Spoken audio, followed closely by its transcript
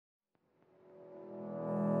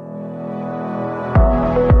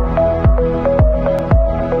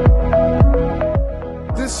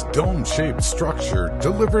dome-shaped structure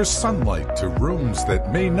delivers sunlight to rooms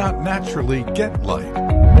that may not naturally get light.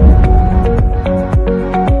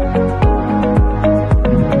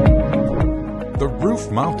 The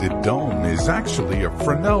roof-mounted dome is actually a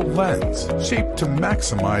Fresnel lens shaped to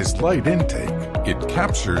maximize light intake. It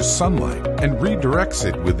captures sunlight and redirects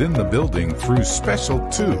it within the building through special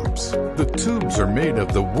tubes. The tubes are made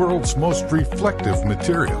of the world's most reflective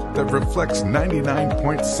material that reflects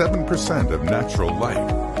 99.7% of natural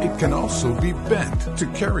light. It can also be bent to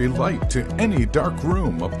carry light to any dark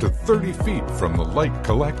room up to 30 feet from the light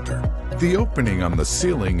collector. The opening on the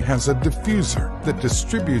ceiling has a diffuser that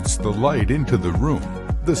distributes the light into the room.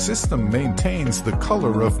 The system maintains the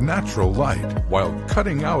color of natural light while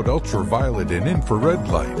cutting out ultraviolet and infrared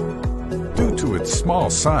light. Due to its small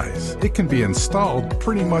size, it can be installed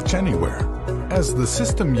pretty much anywhere. As the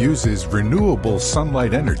system uses renewable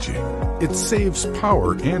sunlight energy, it saves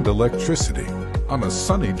power and electricity. On a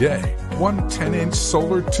sunny day, one 10-inch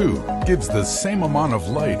solar tube gives the same amount of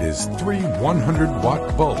light as 3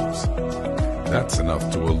 100-watt bulbs. That's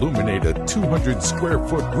enough to illuminate a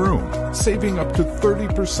 200-square-foot room, saving up to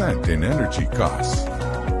 30% in energy costs.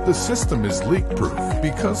 The system is leak-proof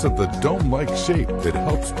because of the dome-like shape that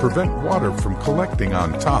helps prevent water from collecting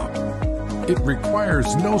on top. It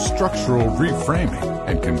requires no structural reframing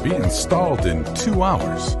and can be installed in 2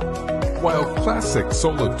 hours. While classic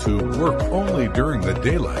Solitube work only during the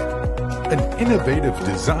daylight, an innovative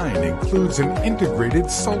design includes an integrated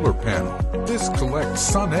solar panel. This collects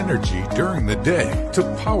sun energy during the day to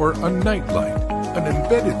power a nightlight. An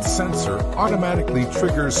embedded sensor automatically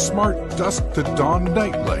triggers smart dusk-to-dawn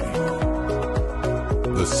night lighting.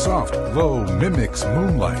 The soft glow mimics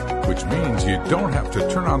moonlight, which means you don't have to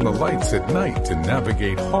turn on the lights at night to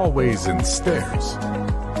navigate hallways and stairs.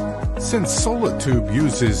 Since Solitube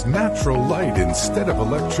uses natural light instead of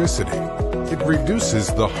electricity, it reduces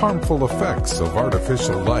the harmful effects of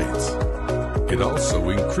artificial lights. It also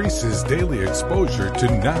increases daily exposure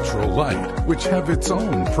to natural light, which have its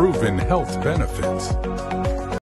own proven health benefits.